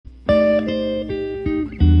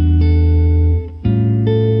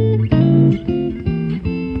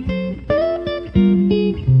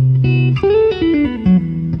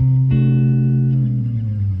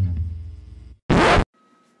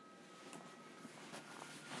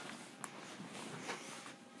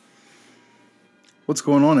What's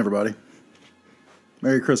going on, everybody?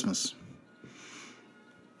 Merry Christmas.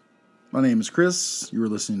 My name is Chris. You are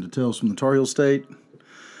listening to Tales from the Tar Heel State,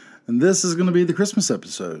 and this is going to be the Christmas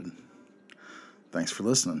episode. Thanks for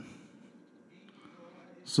listening.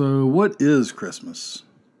 So, what is Christmas?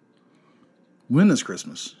 When is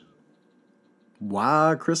Christmas?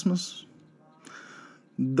 Why Christmas?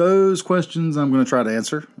 Those questions I'm going to try to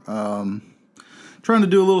answer. Trying to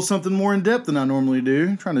do a little something more in depth than I normally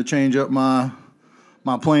do. Trying to change up my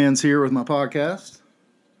plans here with my podcast.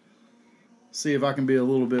 See if I can be a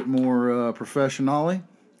little bit more professional.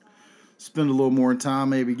 Spend a little more time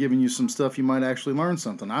maybe giving you some stuff you might actually learn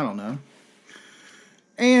something. I don't know.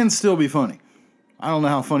 And still be funny. I don't know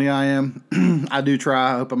how funny I am. I do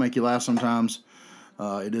try. I hope I make you laugh sometimes.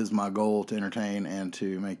 It is my goal to entertain and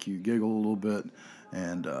to make you giggle a little bit.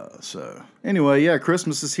 And so anyway, yeah,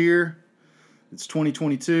 Christmas is here. It's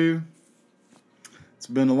 2022. It's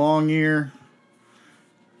been a long year.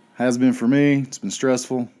 Has been for me. It's been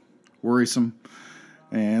stressful, worrisome.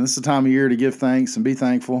 And this is the time of year to give thanks and be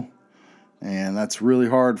thankful. And that's really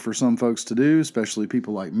hard for some folks to do, especially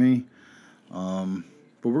people like me. But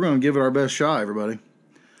we're going to give it our best shot, everybody.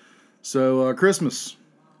 So, Christmas,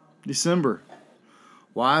 December.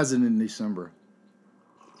 Why is it in December?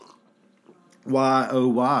 Why, oh,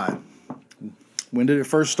 why? When did it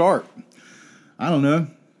first start? I don't know.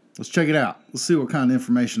 Let's check it out. Let's see what kind of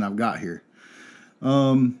information I've got here.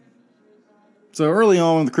 So early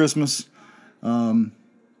on with Christmas,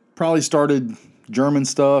 probably started German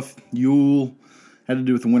stuff, Yule, had to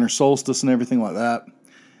do with the winter solstice and everything like that.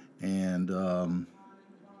 And the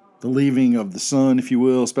leaving of the sun, if you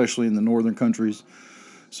will, especially in the northern countries.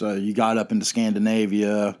 So you got up into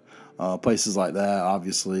Scandinavia, places like that,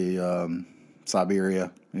 obviously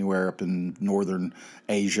Siberia, anywhere up in northern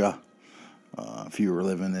Asia. If you were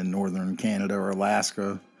living in northern Canada or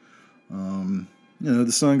Alaska,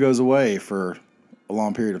 the sun goes away for a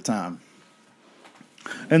long period of time.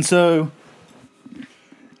 And so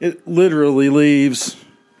it literally leaves,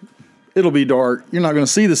 it'll be dark. You're not going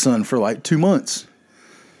to see the sun for like 2 months.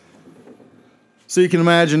 So you can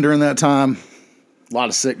imagine during that time, a lot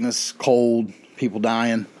of sickness, cold, people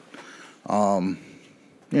dying. Hard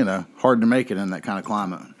to make it in that kind of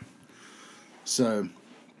climate. So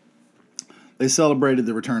they celebrated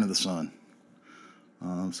the return of the sun.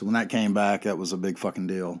 So when that came back, that was a big fucking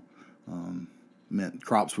deal. Meant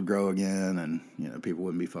crops would grow again, and people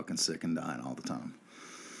wouldn't be fucking sick and dying all the time.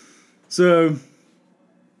 So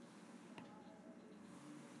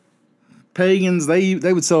pagans, they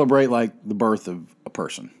would celebrate like the birth of a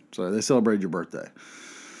person. So they celebrated your birthday.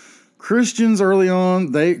 Christians early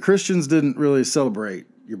on, Christians didn't really celebrate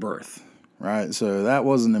your birth, right? So that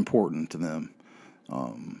wasn't important to them.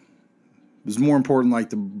 It was more important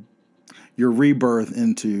like your rebirth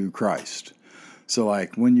into Christ. So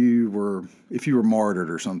like if you were martyred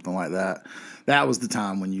or something like that, that was the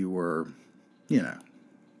time when you were, going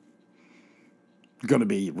to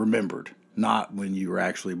be remembered. Not when you were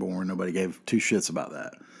actually born. Nobody gave two shits about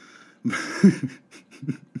that.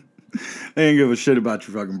 They didn't give a shit about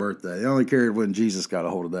your fucking birthday. They only cared when Jesus got a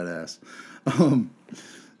hold of that ass.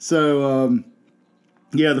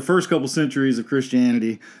 The first couple centuries of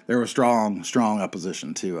Christianity, there was strong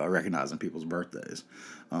opposition to recognizing people's birthdays.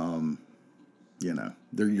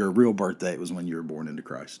 Your real birthday was when you were born into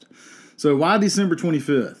Christ. So why December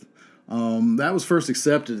 25th? That was first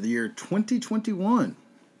accepted in the year 2021.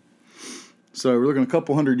 So we're looking a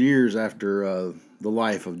couple hundred years after the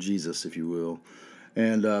life of Jesus, if you will.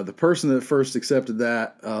 And the person that first accepted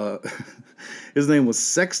that, his name was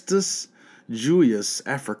Sextus Julius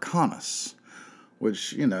Africanus,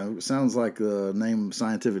 which, sounds like the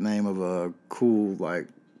scientific name of a cool, like,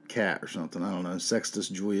 cat or something. I don't know. Sextus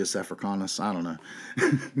Julius Africanus. I don't know.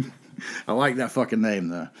 I like that fucking name,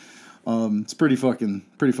 though. It's pretty fucking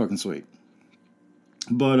sweet.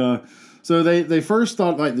 But, so they first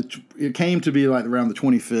thought, like, it came to be, like, around the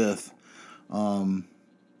 25th.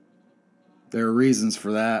 There are reasons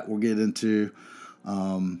for that we'll get into.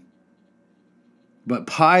 But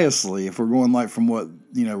piously, if we're going like from what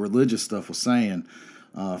religious stuff was saying,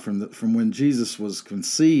 from when Jesus was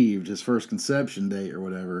conceived, his first conception date or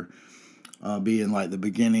whatever, being like the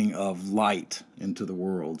beginning of light into the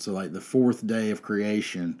world. So like the fourth day of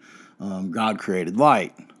creation, God created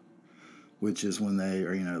light, which is when they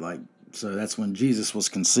are so that's when Jesus was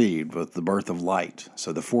conceived with the birth of light.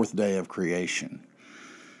 So the fourth day of creation.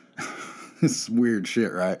 It's weird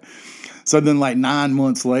shit, right? So then like 9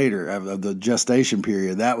 months later of the gestation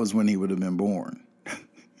period, that was when he would have been born.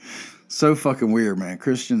 So fucking weird, man.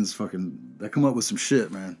 Christians they come up with some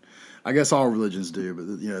shit, man. I guess all religions do,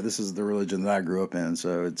 but this is the religion that I grew up in,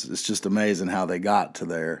 so it's just amazing how they got to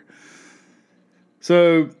there.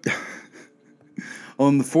 So,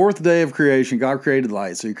 on the fourth day of creation, God created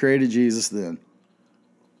light. So He created Jesus then.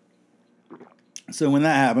 So when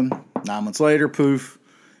that happened, 9 months later, poof,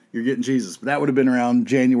 you're getting Jesus. But that would have been around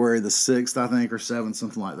January the 6th, I think, or 7th,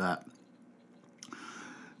 something like that.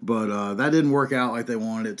 But that didn't work out like they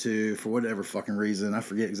wanted it to for whatever fucking reason. I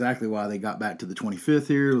forget exactly why they got back to the 25th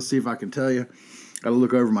here. Let's see if I can tell you. Got to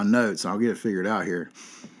look over my notes. I'll get it figured out here.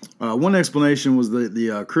 One explanation was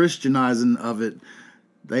the Christianizing of it.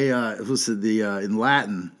 They listed in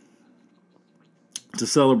Latin to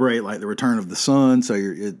celebrate like the return of the sun. So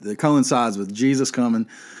it coincides with Jesus coming,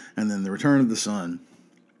 and then the return of the sun.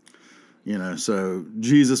 So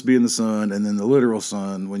Jesus being the sun, and then the literal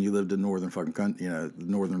sun when you lived in northern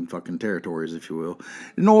fucking territories, if you will.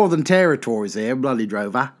 Northern territories there, bloody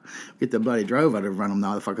Drover. Get the bloody Drover to run them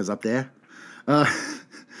motherfuckers up there.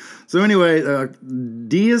 So anyway,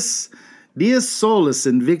 Dies Solis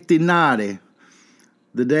Invictinati,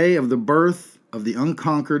 the day of the birth of the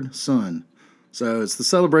unconquered sun. So it's the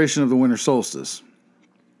celebration of the winter solstice.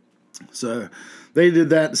 So they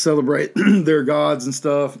did that to celebrate their gods and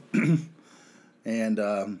stuff. And,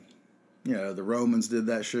 the Romans did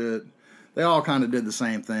that shit. They all kind of did the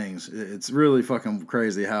same things. It's really fucking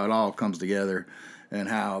crazy how it all comes together and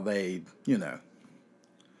how they,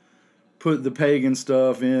 put the pagan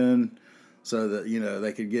stuff in so that,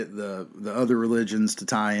 they could get the other religions to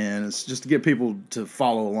tie in. It's just to get people to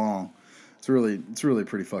follow along. It's really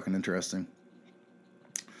pretty fucking interesting.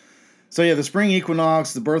 So yeah, the spring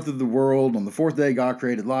equinox, the birth of the world. On the fourth day, God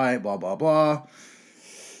created light, blah, blah, blah.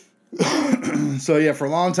 So yeah, for a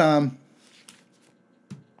long time,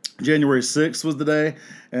 January 6th was the day,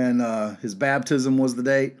 and his baptism was the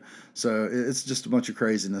date. So it's just a bunch of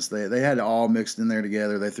craziness. They had it all mixed in there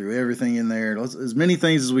together. They threw everything in there, as many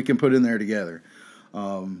things as we can put in there together.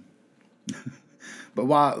 But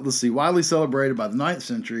widely celebrated by the 9th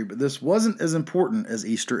century, but this wasn't as important as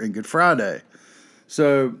Easter and Good Friday.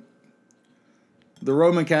 So the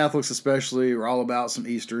Roman Catholics especially were all about some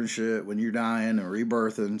Easter and shit when you're dying and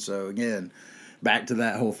rebirthing. So again, back to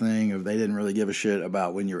that whole thing of they didn't really give a shit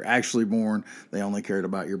about when you're actually born. They only cared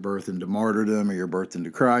about your birth into martyrdom or your birth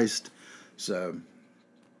into Christ. So,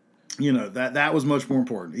 that was much more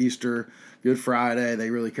important. Easter, Good Friday,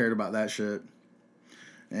 they really cared about that shit.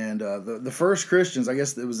 And the first Christians, I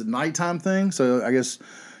guess it was a nighttime thing. So I guess,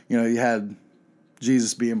 you had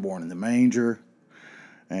Jesus being born in the manger,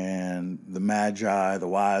 and the Magi, the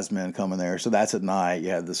wise men coming there. So that's at night.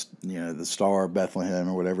 You had this, the star of Bethlehem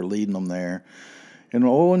or whatever leading them there. And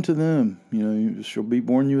unto them, shall be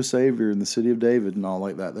born you a Savior in the city of David and all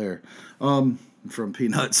like that there. From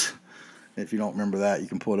Peanuts. If you don't remember that, you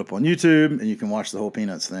can pull it up on YouTube and you can watch the whole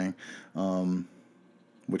Peanuts thing,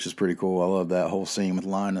 which is pretty cool. I love that whole scene with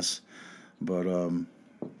Linus. But,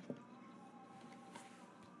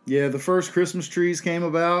 yeah, the first Christmas trees came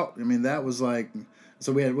about. I mean, that was like...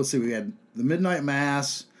 So we had the midnight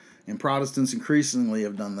mass, and Protestants increasingly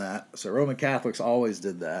have done that. So Roman Catholics always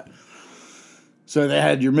did that. So they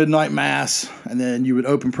had your midnight mass, and then you would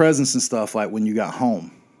open presents and stuff like when you got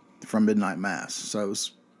home from midnight mass. So it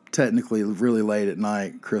was technically really late at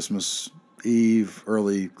night, Christmas Eve,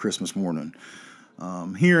 early Christmas morning.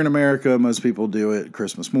 Here in America, most people do it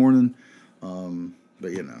Christmas morning, but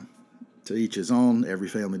to each his own. Every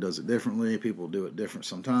family does it differently. People do it different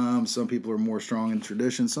sometimes. Some people are more strong in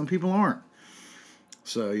tradition. Some people aren't.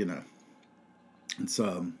 So,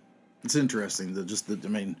 it's interesting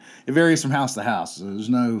that it varies from house to house. So there's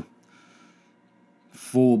no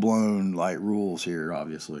full-blown, rules here,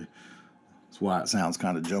 obviously. That's why it sounds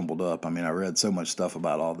kind of jumbled up. I read so much stuff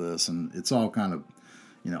about all this, and it's all kind of,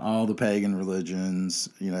 all the pagan religions,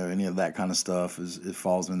 any of that kind of stuff it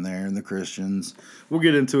falls in there, and the Christians. We'll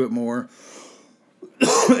get into it more.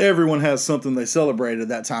 Everyone has something they celebrate at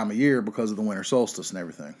that time of year because of the winter solstice and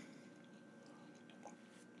everything.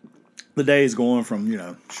 The days going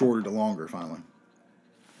from, shorter to longer, finally.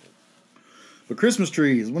 But Christmas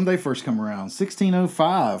trees, when did they first come around?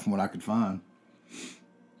 1605, from what I could find.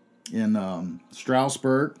 In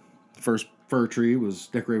Strasbourg, the first fir tree was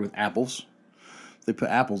decorated with apples. They put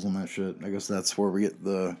apples on that shit. I guess that's where we get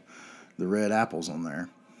the red apples on there.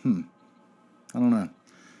 I don't know.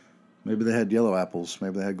 Maybe they had yellow apples.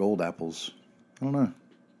 Maybe they had gold apples. I don't know.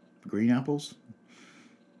 Green apples?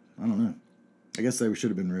 I don't know. I guess they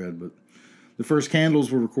should have been red, but the first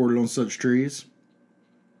candles were recorded on such trees.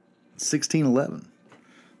 1611.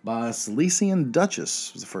 By a Silesian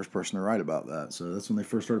Duchess was the first person to write about that. So that's when they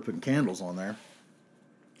first started putting candles on there.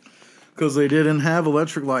 Because they didn't have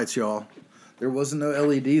electric lights, y'all. There wasn't no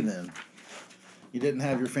LED then. You didn't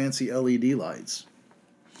have your fancy LED lights.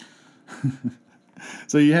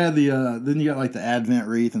 So you had then you got like the Advent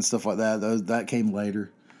wreath and stuff like that. That came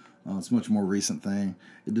later. It's a much more recent thing.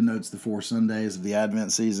 It denotes the 4 Sundays of the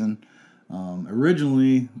Advent season.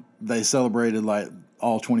 Originally, they celebrated like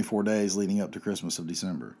all 24 days leading up to Christmas of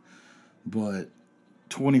December. But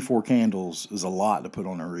 24 candles is a lot to put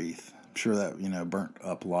on a wreath. I'm sure that, burnt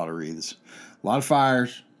up a lot of wreaths. A lot of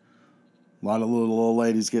fires. A lot of little old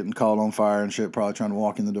ladies getting caught on fire and shit, probably trying to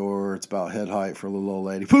walk in the door. It's about head height for a little old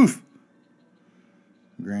lady. Poof!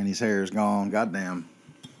 Granny's hair is gone. Goddamn.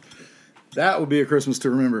 That would be a Christmas to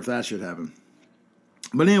remember if that should happen.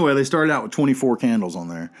 But anyway, they started out with 24 candles on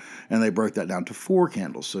there, and they broke that down to 4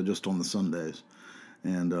 candles, so just on the Sundays.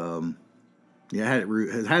 And,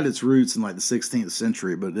 it had its roots in like the 16th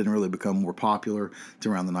century, but it didn't really become more popular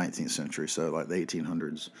until around the 19th century, so like the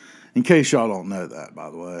 1800s. In case y'all don't know that, by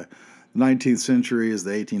the way. The 19th century is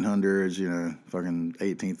the 1800s, fucking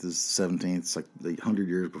 18th is 17th. It's like the 100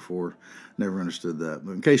 years before. Never understood that.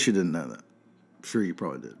 But in case you didn't know that, I'm sure you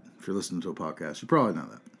probably did. If you're listening to a podcast, you probably know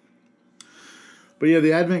that. But yeah,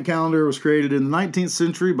 the Advent calendar was created in the 19th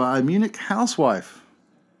century by a Munich housewife.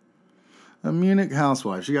 A Munich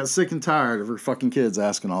housewife. She got sick and tired of her fucking kids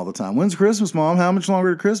asking all the time, "When's Christmas, Mom? How much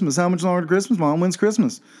longer to Christmas? How much longer to Christmas, Mom? When's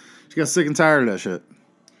Christmas?" She got sick and tired of that shit.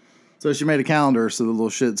 So she made a calendar so the little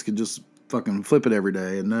shits could just fucking flip it every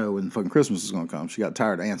day and know when fucking Christmas is going to come. She got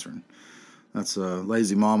tired of answering. That's a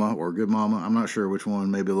lazy mama or good mama. I'm not sure which one.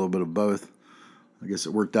 Maybe a little bit of both. I guess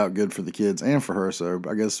it worked out good for the kids and for her. So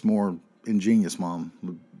I guess more ingenious mom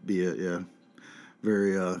would be it. Yeah.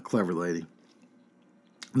 Very clever lady.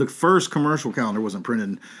 The first commercial calendar wasn't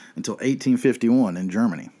printed until 1851 in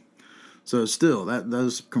Germany. So still,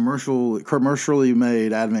 those commercially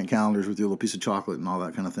made Advent calendars with your little piece of chocolate and all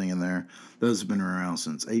that kind of thing in there, those have been around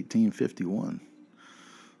since 1851.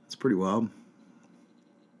 That's pretty wild.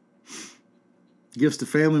 Gifts to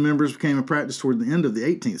family members became a practice toward the end of the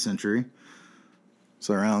 18th century.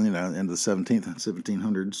 So around, the end of the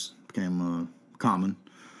 1700s became common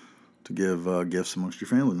to give gifts amongst your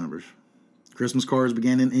family members. Christmas cards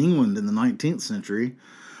began in England in the 19th century.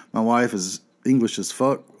 My wife is English as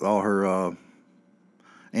fuck, all her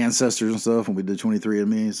ancestors and stuff. When we did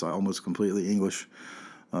 23andMe, so almost completely English,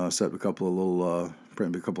 except a couple of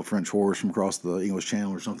French whores from across the English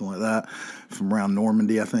Channel or something like that, from around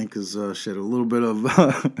Normandy, I think, because she had a little bit of,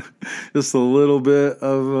 just a little bit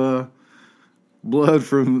of blood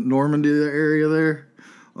from Normandy, the area there.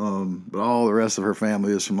 But all the rest of her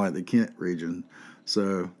family is from like the Kent region.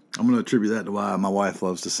 So I'm going to attribute that to why my wife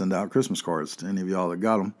loves to send out Christmas cards to any of y'all that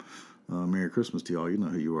got them. Merry Christmas to y'all. You know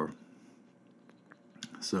who you are.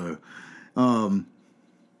 So,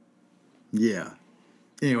 yeah.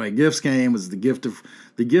 Anyway, gifts was the gift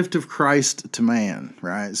of Christ to man,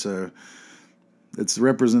 right? So it's a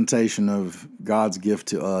representation of God's gift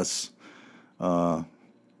to us.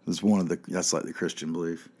 That's like the Christian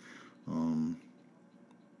belief.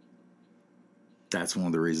 That's one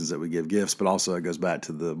of the reasons that we give gifts, but also it goes back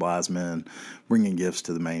to the wise men bringing gifts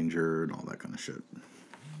to the manger and all that kind of shit.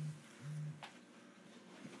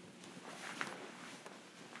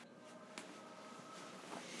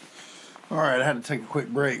 All right, I had to take a quick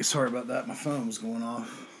break. Sorry about that. My phone was going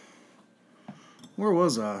off. Where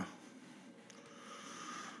was I?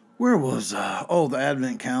 Oh, the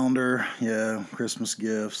Advent calendar. Yeah, Christmas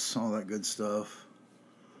gifts, all that good stuff.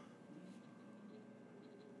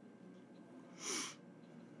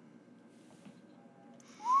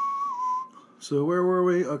 So where were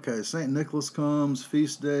we? Okay, St. Nicholas comes,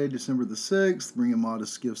 feast day, December the 6th, bringing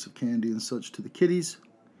modest gifts of candy and such to the kiddies.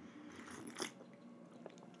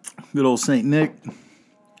 Good old St. Nick.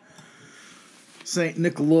 St.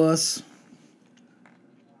 Nicholas.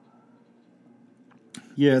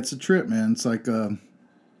 Yeah, it's a trip, man. It's like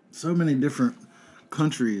so many different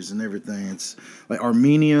countries and everything. It's like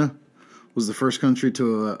Armenia was the first country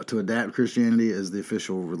to adapt Christianity as the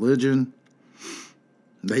official religion.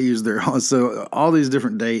 They use so all these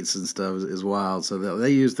different dates and stuff is wild. So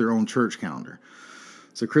they use their own church calendar.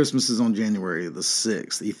 So Christmas is on January the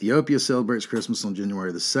 6th. Ethiopia celebrates Christmas on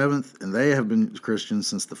January the 7th, and they have been Christian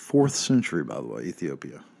since the 4th century, by the way,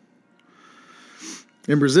 Ethiopia.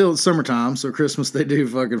 In Brazil, it's summertime, so Christmas they do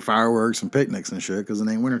fucking fireworks and picnics and shit because it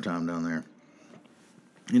ain't wintertime down there.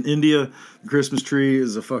 In India, the Christmas tree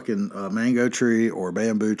is a fucking mango tree or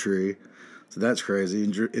bamboo tree. So that's crazy.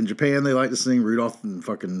 In Japan, they like to sing Rudolph and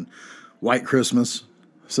fucking White Christmas.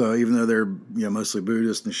 So even though they're mostly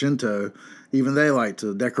Buddhist and Shinto, even they like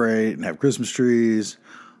to decorate and have Christmas trees.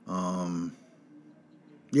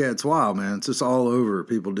 Yeah, it's wild, man. It's just all over.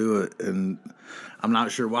 People do it, and I'm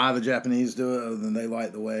not sure why the Japanese do it, other than they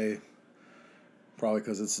light the way. Probably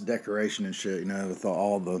because it's decoration and shit, with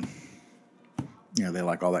all the, they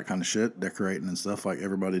like all that kind of shit, decorating and stuff like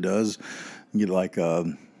everybody does. You get like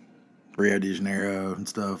Rio de Janeiro and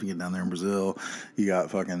stuff. You get down there in Brazil, you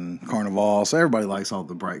got fucking Carnival. So everybody likes all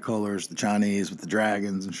the bright colors, the Chinese with the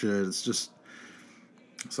dragons and shit. It's just,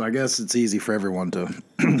 so I guess it's easy for everyone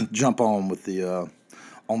to jump on with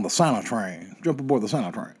on the Santa train. Jump aboard the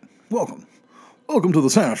Santa train. Welcome to the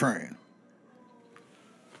Santa train.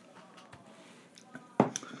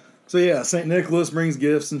 So yeah, St. Nicholas brings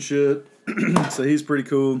gifts and shit. So he's pretty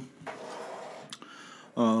cool.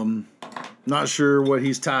 Not sure what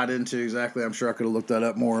he's tied into exactly. I'm sure I could have looked that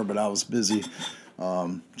up more, but I was busy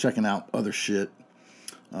checking out other shit.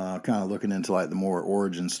 Kind of looking into like the more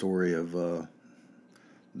origin story of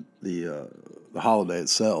the holiday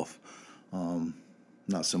itself.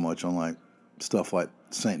 Not so much on like stuff like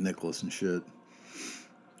St. Nicholas and shit.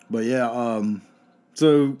 But yeah,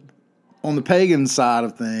 so on the pagan side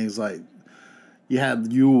of things, like you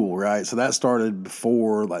had Yule, right? So that started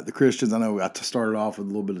before like the Christians. I know I started off with a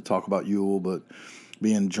little bit of talk about Yule, but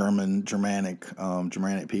being Germanic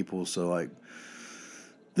people, so like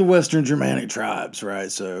the Western Germanic tribes,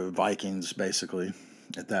 right? So Vikings, basically,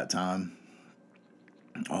 at that time.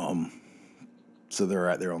 So they're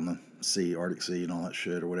right there on the sea, Arctic Sea, and all that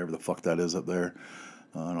shit, or whatever the fuck that is up there.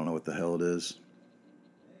 I don't know what the hell it is.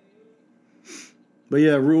 But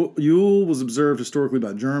yeah, Yule was observed historically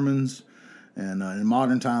by Germans, and in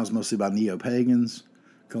modern times mostly by neo-pagans,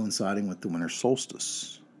 coinciding with the winter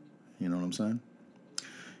solstice. You know what I'm saying?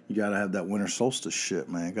 You gotta have that winter solstice shit,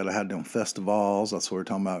 man. You gotta have them festivals. That's what we're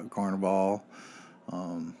talking about, Carnival.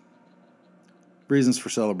 Reasons for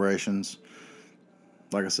celebrations.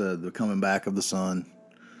 Like I said, the coming back of the sun,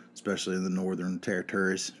 especially in the northern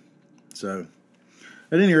territories. So,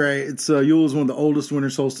 at any rate, Yule is one of the oldest winter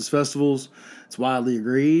solstice festivals. It's widely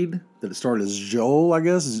agreed that it started as Jol, I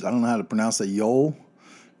guess. I don't know how to pronounce that, Yol.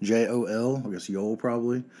 Jol, I guess Yol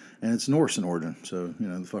probably. And it's Norse in origin, so,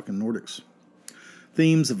 the fucking Nordics.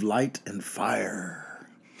 Themes of light and fire.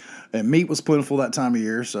 And meat was plentiful that time of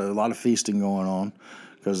year, so a lot of feasting going on.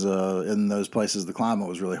 Because in those places, the climate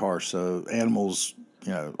was really harsh, so animals,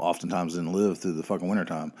 oftentimes didn't live through the fucking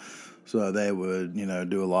wintertime. So they would,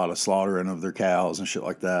 do a lot of slaughtering of their cows and shit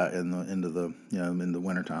like that in the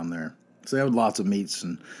wintertime there. So they had lots of meats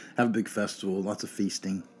and have a big festival, lots of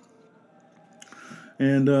feasting.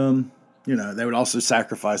 And, they would also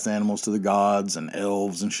sacrifice the animals to the gods and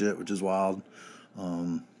elves and shit, which is wild.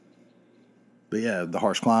 But yeah, the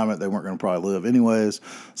harsh climate, they weren't going to probably live anyways.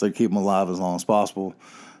 So they keep them alive as long as possible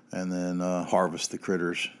and then harvest the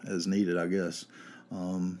critters as needed, I guess.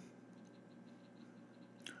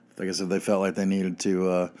 I guess if they felt like they needed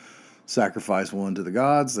to sacrifice one to the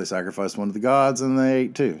gods, they sacrificed one to the gods, and they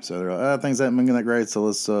ate too. So they're like, things haven't been that great, so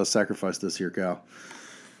let's sacrifice this here cow.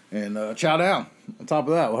 And chow down. On top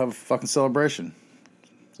of that, we'll have a fucking celebration.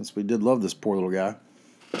 Since we did love this poor little guy.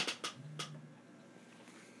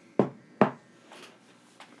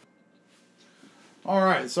 All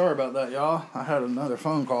right, sorry about that, y'all. I had another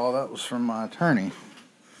phone call. That was from my attorney.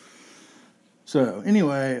 So,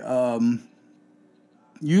 anyway,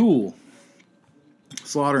 Yule.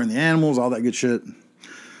 Slaughtering the animals, all that good shit.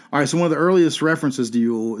 All right, so one of the earliest references to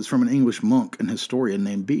Yule is from an English monk and historian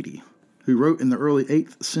named Bede, who wrote in the early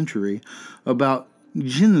 8th century about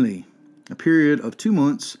Ginli, a period of 2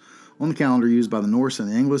 months on the calendar used by the Norse and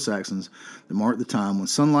the Anglo-Saxons that marked the time when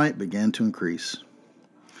sunlight began to increase.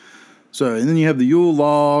 So, and then you have the Yule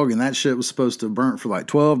log, and that shit was supposed to burn for like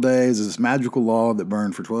 12 days. It's this magical log that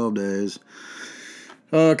burned for 12 days.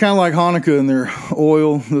 Kind of like Hanukkah and their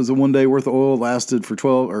oil. There was a 1 day worth of oil, lasted for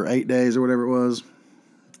 12 or 8 days or whatever it was.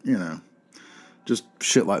 Just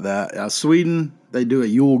shit like that. Sweden, they do a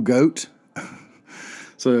Yule goat.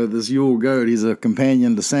 So this Yule goat, he's a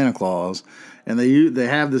companion to Santa Claus. And they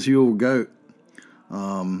have this Yule goat.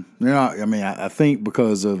 They're not, I think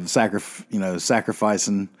because of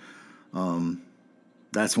sacrificing.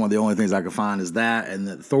 That's one of the only things I could find is that, and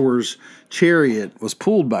that Thor's chariot was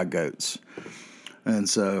pulled by goats. And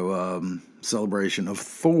so, celebration of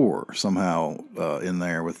Thor somehow in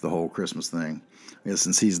there with the whole Christmas thing. I guess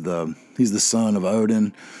since he's the son of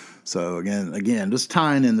Odin. So again, just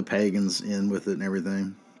tying in the pagans in with it and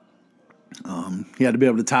everything. He had to be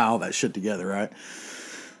able to tie all that shit together, right?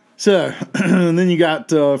 So, and then you got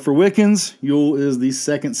for Wiccans, Yule is the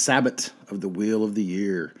second Sabbath of the wheel of the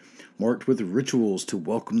year, marked with rituals to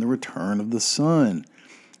welcome the return of the sun.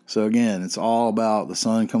 So again, it's all about the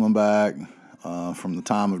sun coming back from the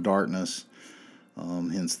time of darkness,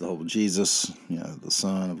 Hence the whole Jesus, the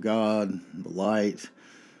Son of God, the light,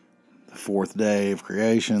 the fourth day of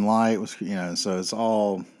creation, light was, so it's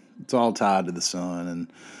all tied to the sun, and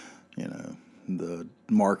the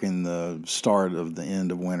marking the start of the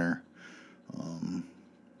end of winter.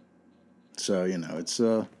 So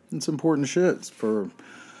it's important shit. It's for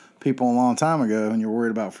people a long time ago, and you're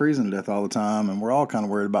worried about freezing to death all the time, and we're all kind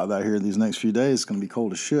of worried about that here these next few days. It's going to be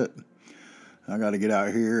cold as shit. I got to get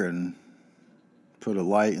out here and put a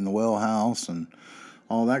light in the well house and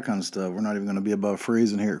all that kind of stuff. We're not even going to be above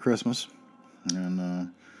freezing here at Christmas,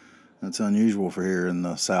 and that's unusual for here in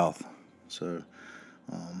the South. So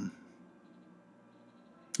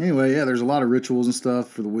anyway, yeah, there's a lot of rituals and stuff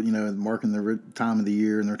for the marking the time of the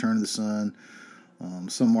year and the return of the sun.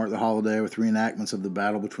 Some mark the holiday with reenactments of the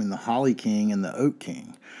battle between the Holly King and the Oak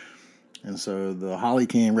King. And so the Holly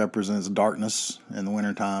King represents darkness in the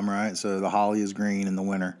wintertime, right? So the holly is green in the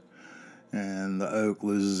winter. And the oak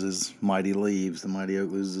loses his mighty leaves. The mighty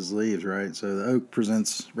oak loses his leaves, right? So the oak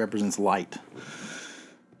represents light.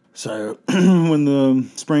 So when the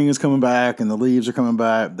spring is coming back and the leaves are coming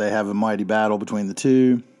back, they have a mighty battle between the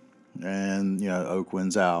two. And, oak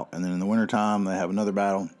wins out. And then in the wintertime, they have another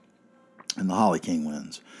battle. And the Holly King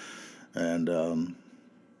wins. And,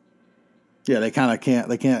 they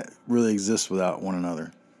can't really exist without one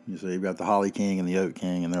another. So you've got the Holly King and the Oak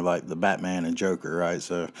King, and they're like the Batman and Joker, right?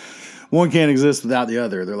 So one can't exist without the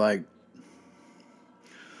other. They're like,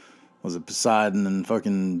 was it Poseidon and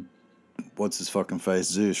fucking, what's his fucking face,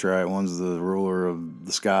 Zeus, right? One's the ruler of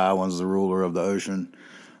the sky, one's the ruler of the ocean.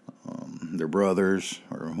 They're brothers,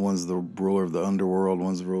 or one's the ruler of the underworld,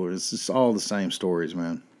 one's the ruler. It's just all the same stories,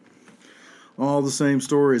 man. All the same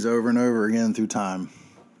stories over and over again through time.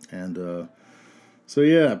 And so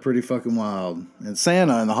yeah, pretty fucking wild. And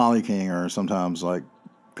Santa and the Holly King are sometimes like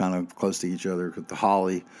kind of close to each other, with the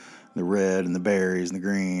holly, the red and the berries and the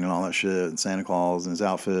green and all that shit, and Santa Claus and his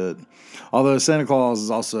outfit. Although Santa Claus has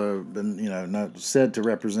also been said to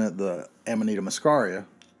represent the Amanita muscaria.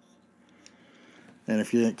 And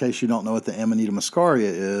in case you don't know what the Amanita muscaria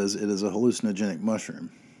is, it is a hallucinogenic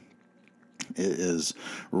mushroom. It is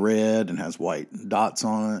red and has white dots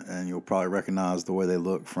on it, and you'll probably recognize the way they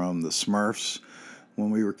look from the Smurfs when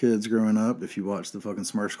we were kids growing up. If you watch the fucking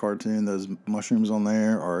Smurfs cartoon, those mushrooms on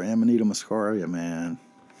there are Amanita muscaria, man.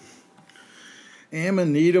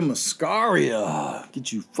 Amanita muscaria.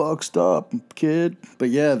 Get you fucked up, kid. But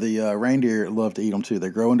yeah, the reindeer love to eat them too. They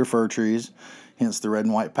grow under fir trees, hence the red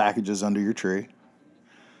and white packages under your tree.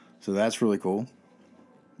 So that's really cool.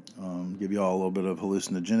 Give you all a little bit of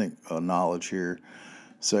hallucinogenic knowledge here.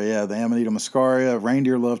 So yeah, the Amanita muscaria,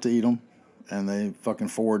 reindeer love to eat them, and they fucking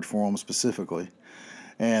forage for them specifically.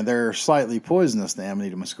 And they're slightly poisonous, the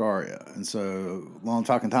Amanita muscaria. And so, long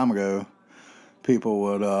fucking time ago, people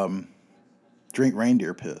would drink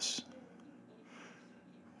reindeer piss.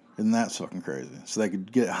 Isn't that fucking crazy? So they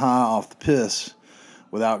could get high off the piss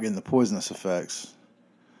without getting the poisonous effects.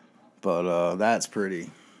 But that's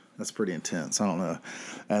pretty intense. I don't know.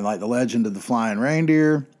 And like the legend of the flying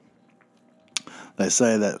reindeer, they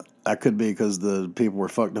say that could be because the people were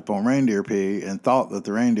fucked up on reindeer pee and thought that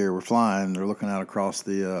the reindeer were flying. They're looking out across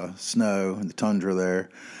the snow and the tundra there,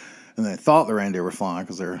 and they thought the reindeer were flying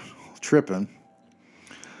because they're tripping.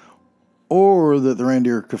 Or that the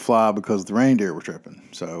reindeer could fly because the reindeer were tripping.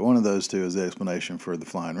 So one of those two is the explanation for the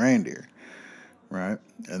flying reindeer, right?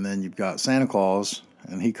 And then you've got Santa Claus,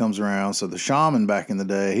 and he comes around. So the shaman back in the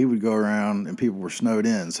day, he would go around and people were snowed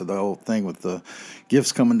in. So the whole thing with the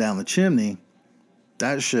gifts coming down the chimney,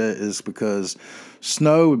 that shit is because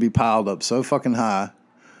snow would be piled up so fucking high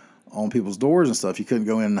on people's doors and stuff, you couldn't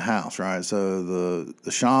go in the house, right? So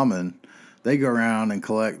the shaman, they go around and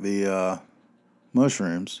collect the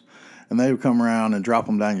mushrooms, and they would come around and drop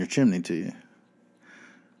them down your chimney to you.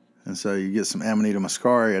 And so you get some Amanita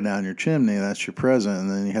muscaria down your chimney, that's your present, and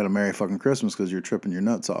then you had a Merry fucking Christmas because you're tripping your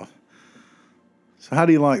nuts off. So how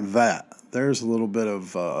do you like that? There's a little bit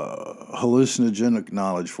of hallucinogenic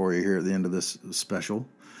knowledge for you here at the end of this special,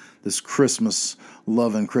 this Christmas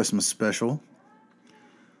loving Christmas special.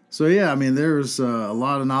 So yeah, I mean, there's a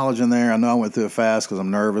lot of knowledge in there. I know I went through it fast because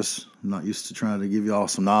I'm nervous. I'm not used to trying to give you all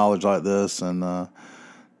some knowledge like this, and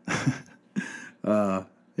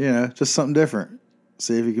just something different.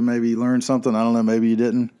 See if you can maybe learn something. I don't know, maybe you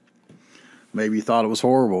didn't. Maybe you thought it was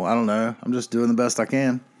horrible. I don't know. I'm just doing the best I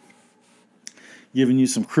can. Giving you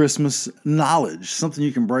some Christmas knowledge, something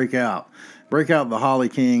you can break out. Break out the Holly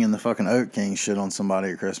King and the fucking Oak King shit on somebody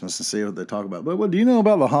at Christmas and see what they talk about. But what do you know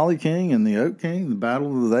about the Holly King and the Oak King, the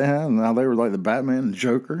battle that they had, and how they were like the Batman and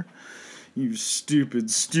Joker? You stupid,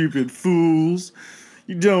 stupid fools.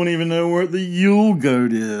 You don't even know where the Yule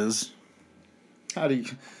goat is. How do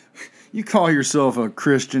you call yourself a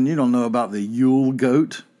Christian? You don't know about the Yule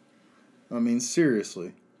goat? I mean,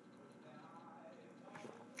 seriously.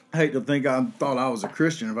 I hate to think I thought I was a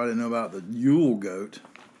Christian if I didn't know about the Yule goat.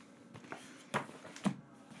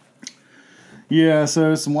 Yeah,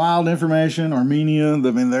 so some wild information. Armenia, I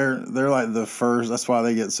mean, they're like the first. That's why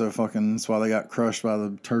they get so fucking. That's why they got crushed by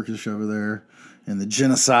the Turkish over there and the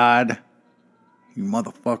genocide. You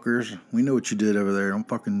motherfuckers, we know what you did over there. Don't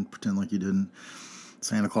fucking pretend like you didn't.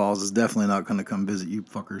 Santa Claus is definitely not going to come visit you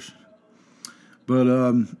fuckers. But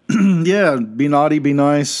yeah, be naughty, be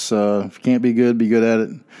nice. If you can't be good at it.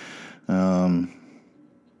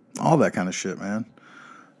 All that kind of shit, man.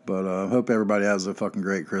 But hope everybody has a fucking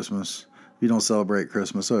great Christmas. If you don't celebrate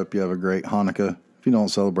Christmas, I hope you have a great Hanukkah. If you don't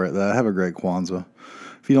celebrate that, have a great Kwanzaa.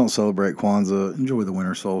 If you don't celebrate Kwanzaa, enjoy the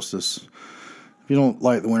winter solstice. If you don't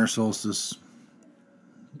like the winter solstice,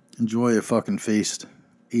 enjoy a fucking feast.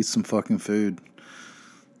 Eat some fucking food.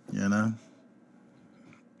 You know?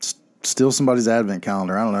 Steal somebody's advent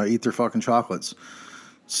calendar. I don't know. Eat their fucking chocolates.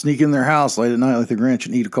 Sneak in their house late at night like the Grinch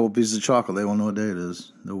and eat a couple pieces of chocolate. They won't know what day it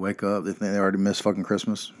is. They'll wake up. They think they already missed fucking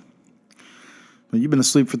Christmas. Well, you've been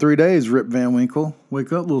asleep for 3 days, Rip Van Winkle.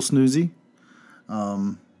 Wake up, little snoozy.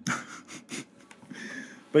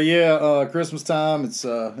 But yeah, Christmas time, it's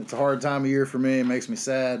a hard time of year for me. It makes me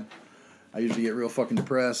sad. I usually get real fucking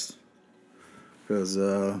depressed because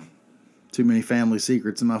too many family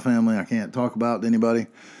secrets in my family I can't talk about to anybody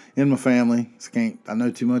in my family. I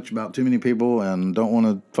know too much about too many people and don't want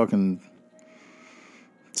to fucking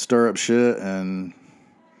stir up shit. And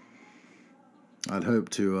I'd hope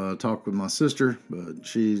to talk with my sister, but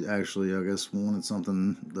she actually, I guess, wanted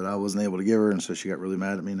something that I wasn't able to give her, and so she got really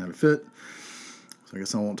mad at me and had a fit. So I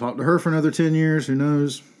guess I won't talk to her for another 10 years. Who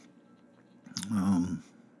knows?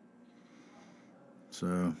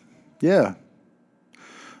 So, yeah.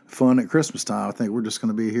 Fun at Christmas time. I think we're just going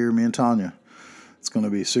to be here, me and Tanya. It's going to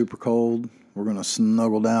be super cold. We're going to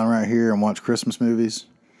snuggle down right here and watch Christmas movies.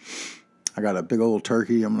 I got a big old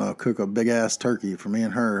turkey. I'm going to cook a big-ass turkey for me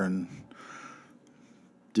and her and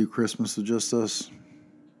do Christmas with just us.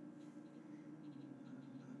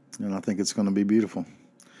 And I think it's going to be beautiful.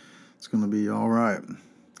 It's going to be all right.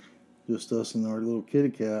 Just us and our little kitty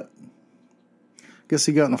cat. Guess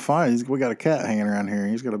he got in a fight. We got a cat hanging around here.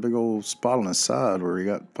 He's got a big old spot on his side where he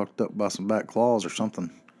got fucked up by some back claws or something.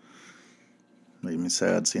 Made me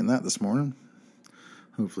sad seeing that this morning.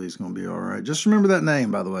 Hopefully he's going to be all right. Just remember that name,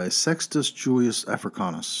 by the way. Sextus Julius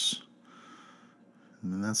Africanus. I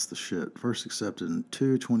mean, that's the shit. First accepted in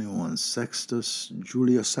 221. Sextus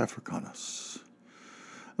Julius Africanus.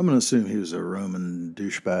 I'm going to assume he was a Roman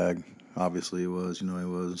douchebag. Obviously he was. You know he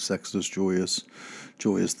was. Sextus Julius.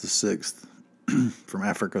 Julius the Sixth. From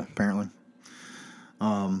Africa, apparently.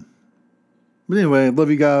 But anyway, love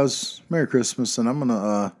you guys. Merry Christmas. And I'm going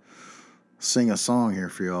to sing a song here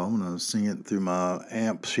for y'all. I'm going to sing it through my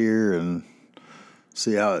amps here and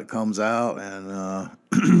see how it comes out.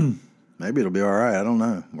 And maybe it'll be all right. I don't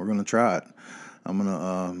know. We're going to try it. I'm going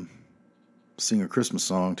to sing a Christmas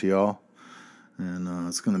song to y'all. And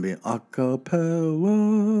it's going to be a cappella.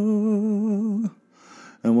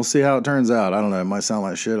 And we'll see how it turns out. I don't know. It might sound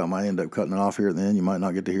like shit. I might end up cutting it off here at the end. You might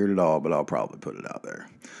not get to hear it at all, but I'll probably put it out there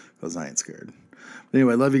because I ain't scared. But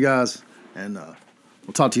anyway, love you guys. And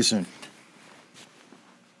we'll talk to you soon.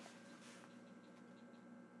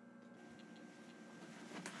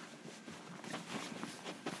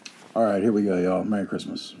 All right, here we go, y'all. Merry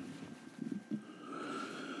Christmas.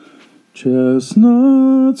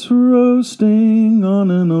 Chestnuts roasting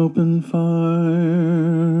on an open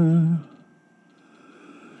fire.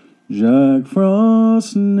 Jack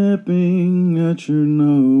Frost nipping at your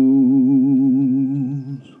nose.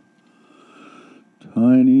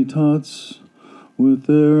 Tiny tots with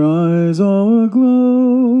their eyes all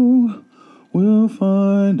aglow will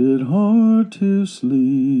find it hard to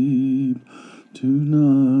sleep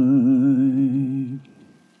tonight.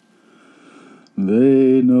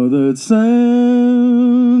 They know that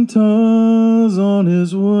Santa's on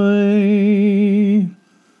his way.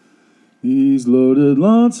 He's loaded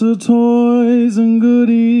lots of toys and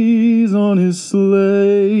goodies on his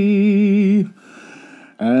sleigh.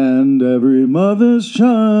 And every mother's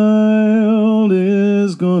child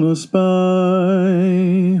is gonna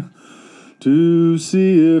spy to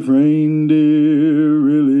see if reindeer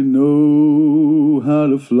really know how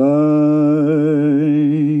to fly.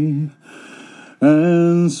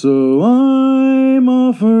 And so I'm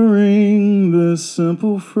offering this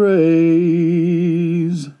simple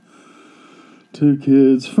phrase to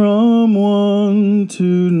kids from 1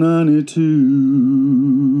 to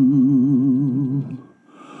 92.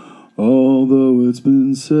 Although it's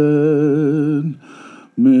been said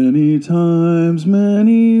times,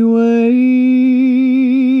 many ways.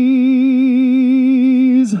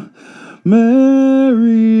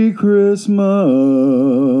 Merry Christmas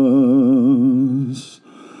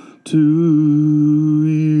to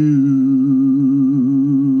you.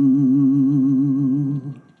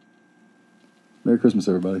 Merry Christmas,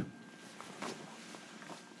 everybody.